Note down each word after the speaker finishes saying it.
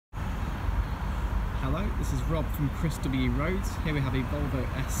Hello, this is Rob from Chris W. Roads. Here we have a Volvo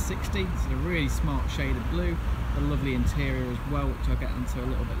S60. It's a really smart shade of blue, a lovely interior as well, which I'll get into a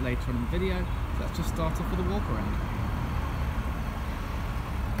little bit later on in the video. So let's just start off with a walk around.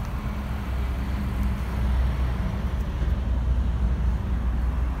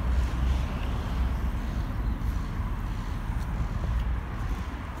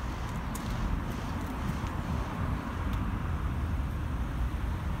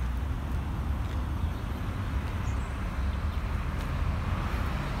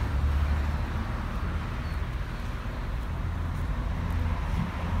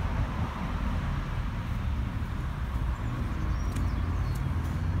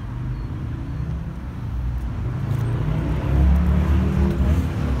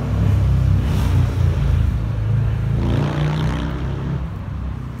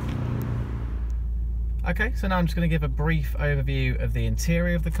 Okay, so now I'm just going to give a brief overview of the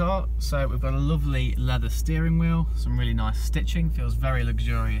interior of the car. So we've got a lovely leather steering wheel, some really nice stitching, feels very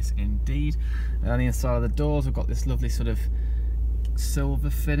luxurious indeed. And on the inside of the doors we've got this lovely sort of silver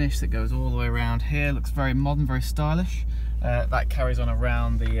finish that goes all the way around here, looks very modern, very stylish. That carries on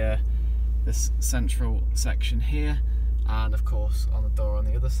around this central section here, and of course on the door on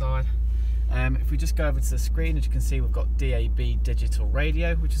the other side. If we just go over to the screen, as you can see, we've got DAB digital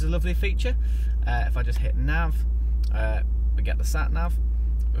radio, which is a lovely feature. If I just hit nav, we get the sat nav,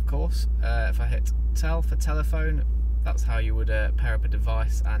 of course. If I hit tel for telephone, that's how you would pair up a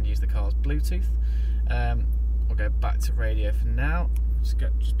device and use the car's Bluetooth. We'll go back to radio for now.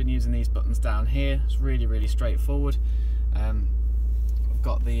 Just been using these buttons down here. It's really straightforward. We've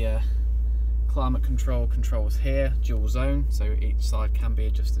got the climate control controls here, dual zone, so each side can be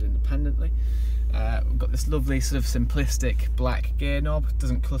adjusted independently. We've got this lovely sort of simplistic black gear knob,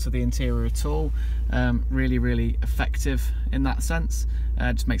 doesn't clutter the interior at all. Really effective in that sense.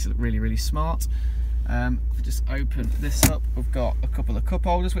 Just makes it look really smart. If we just open this up, we've got a couple of cup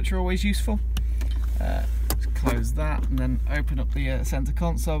holders which are always useful. Just close that and then open up the center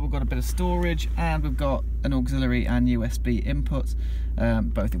console. We've got a bit of storage and we've got an auxiliary and USB input,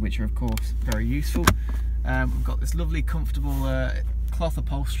 both of which are of course very useful. We've got this lovely comfortable cloth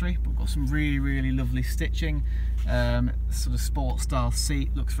upholstery, but we've got some really lovely stitching. Sort of sport style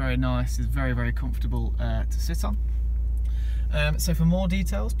seat, looks very nice, is very comfortable to sit on. So for more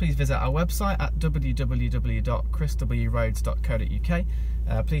details, please visit our website at www.chriswroads.co.uk.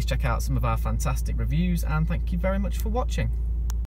 Please check out some of our fantastic reviews, and thank you very much for watching.